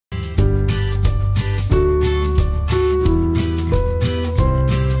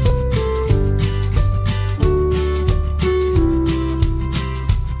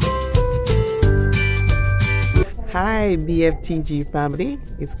Hi BFTG family,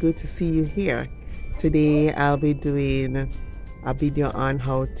 it's good to see you here. Today I'll be doing a video on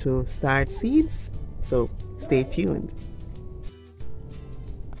how to start seeds, so stay tuned.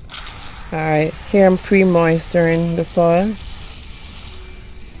 Alright, here I'm pre-moisturing the soil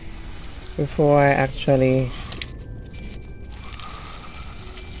before I actually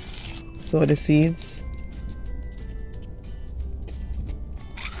sow the seeds.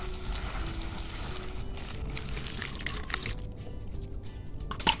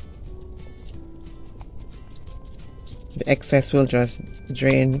 The excess will just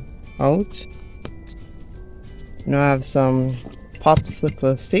drain out. Now I have some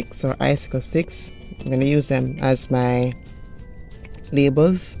popsicle sticks or icicle sticks. I'm going to use them as my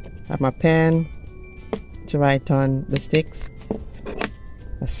labels. I have my pen to write on the sticks,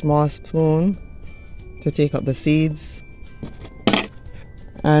 a small spoon to take up the seeds,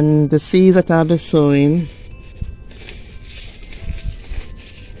 and the seeds that I'll be sowing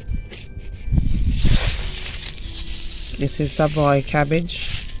this is Savoy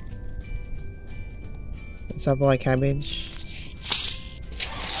cabbage,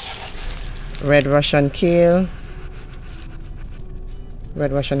 red Russian kale,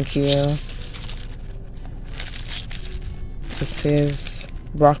 this is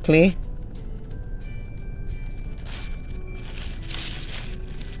broccoli,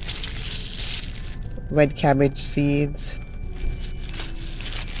 red cabbage seeds,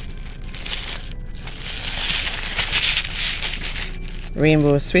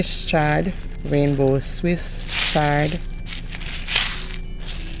 rainbow Swiss chard,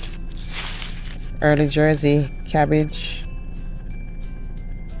 early Jersey cabbage,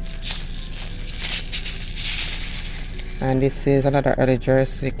 and this is another early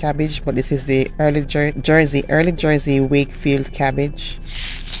Jersey cabbage, but this is the early Jersey Wakefield cabbage.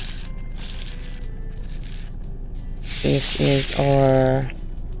 This is our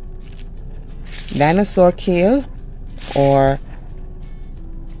dinosaur kale or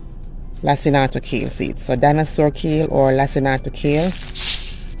lacinato kale seeds. So dinosaur kale or lacinato kale,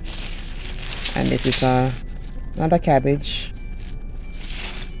 and this is another cabbage.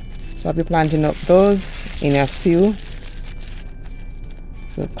 So I'll be planting up those in a few.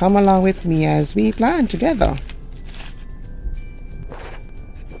 So come along with me as we plant together.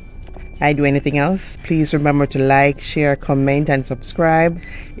 I do anything else, please remember to like, share, comment, and subscribe.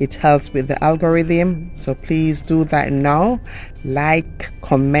 It helps with the algorithm, so please do that now. Like,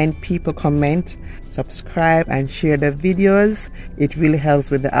 comment, people comment, subscribe, and share the videos. It really helps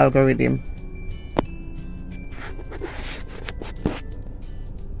with the algorithm.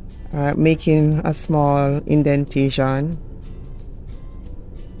 Making a small indentation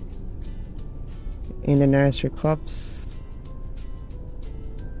in the nursery cups.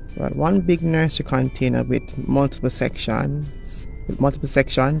 Well, one big nursery container with multiple sections,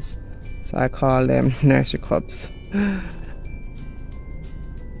 so I call them nursery cups.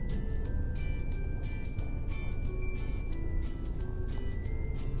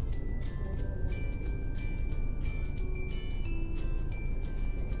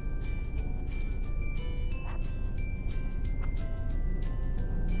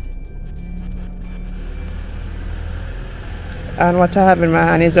 And what I have in my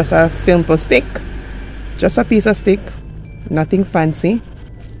hand is just a simple stick, just a piece of stick, nothing fancy.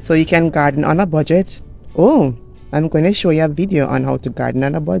 So you can garden on a budget. Oh, I'm going to show you a video on how to garden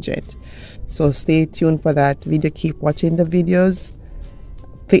on a budget. So stay tuned for that video. Keep watching the videos.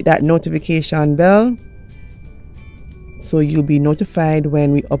 Click that notification bell so you'll be notified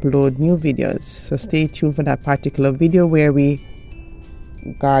when we upload new videos. So stay tuned for that particular video where we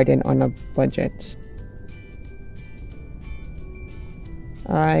garden on a budget.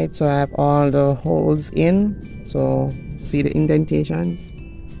 Alright, so I have all the holes in, so see the indentations.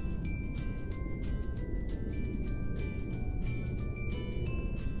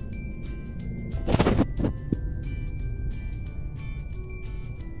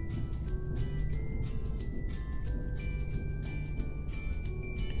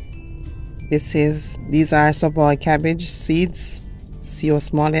 These are Savoy cabbage seeds. See how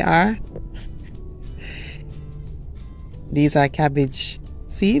small they are? These are cabbage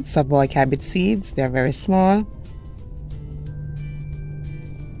seeds, Savoy cabbage seeds. They're very small.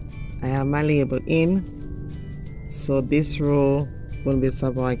 I have my label in, so this row will be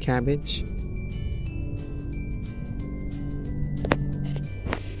Savoy cabbage.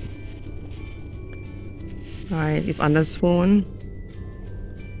 Alright, it's on the spoon,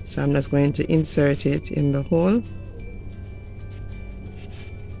 so I'm just going to insert it in the hole.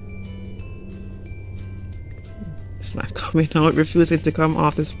 It's not coming out, refusing to come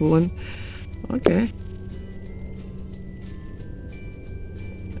off the spoon. Okay.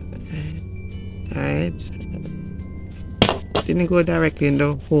 Alright. Didn't go directly in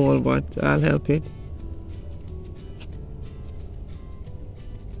the hole, but I'll help it.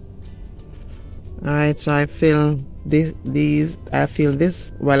 Alright, so I fill I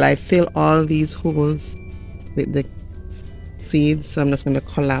fill all these holes with the seeds, so I'm just going to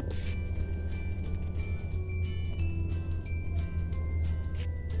collapse.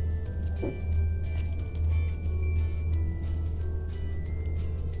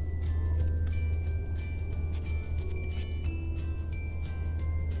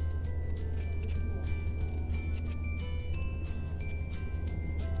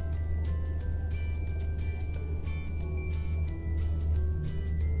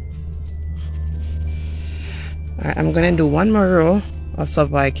 Alright, I'm gonna do one more row of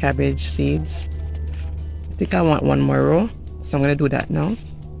Savoy cabbage seeds. I think I want one more row, so I'm gonna do that now.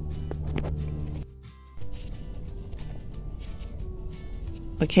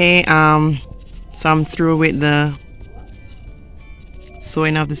 Okay, so I'm through with the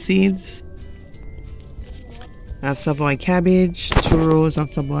sowing of the seeds. I have Savoy cabbage, 2 rows of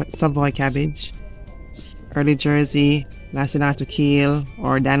Savoy cabbage, early Jersey, lacinato kale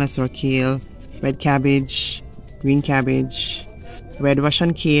or dinosaur kale, red cabbage, green cabbage, red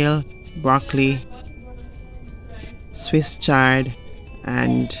Russian kale, broccoli, Swiss chard,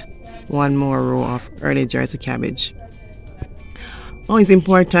 and 1 more row of early Jersey cabbage. Oh, it's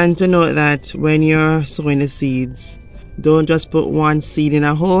important to note that when you're sowing the seeds, don't just put one seed in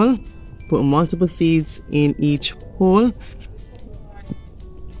a hole, put multiple seeds in each hole,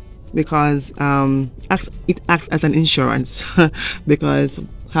 because it acts as an insurance. Because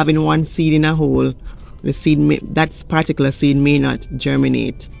having one seed in a hole, that particular seed may not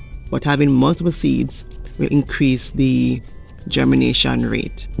germinate, but having multiple seeds will increase the germination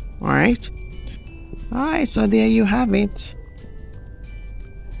rate. Alright, so there you have it.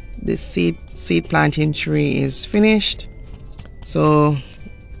 The seed planting tree is finished. So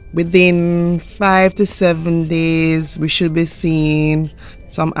within 5 to 7 days we should be seeing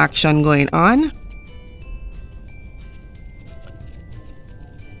some action going on.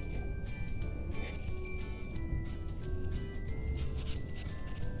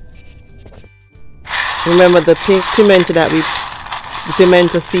 Remember the pimento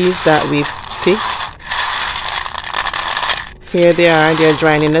seeds that we picked. Here they are, they're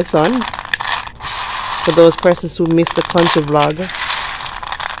drying in the sun. For those persons who missed the country vlog,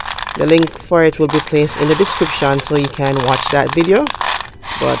 the link for it will be placed in the description so you can watch that video.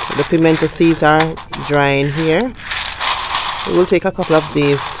 But the pimento seeds are drying here. It will take a couple of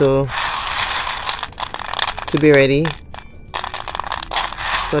days to be ready.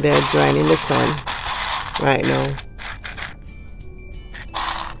 So they're drying in the sun right now.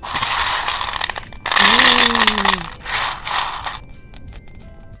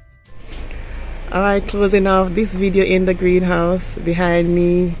 Alright, closing off this video in the greenhouse. Behind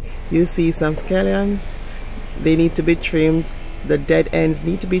me you see some scallions. They need to be trimmed. The dead ends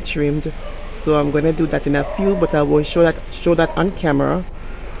need to be trimmed, so I'm going to do that in a few, but I won't show that on camera.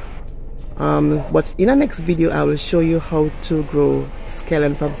 But in the next video I will show you how to grow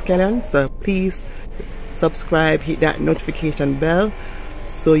scallion from scallion. So please subscribe, hit that notification bell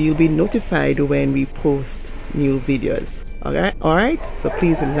so you'll be notified when we post new videos. Alright, so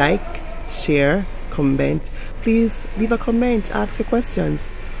please like, share, comment. Please leave a comment, ask your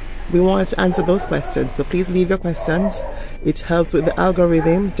questions. We want to answer those questions, so please leave your questions. It helps with the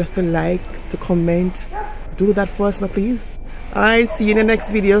algorithm. Just to like, to comment, do that for us now, please. Alright, see you in the next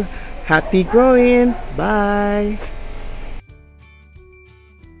video. Happy growing. Bye.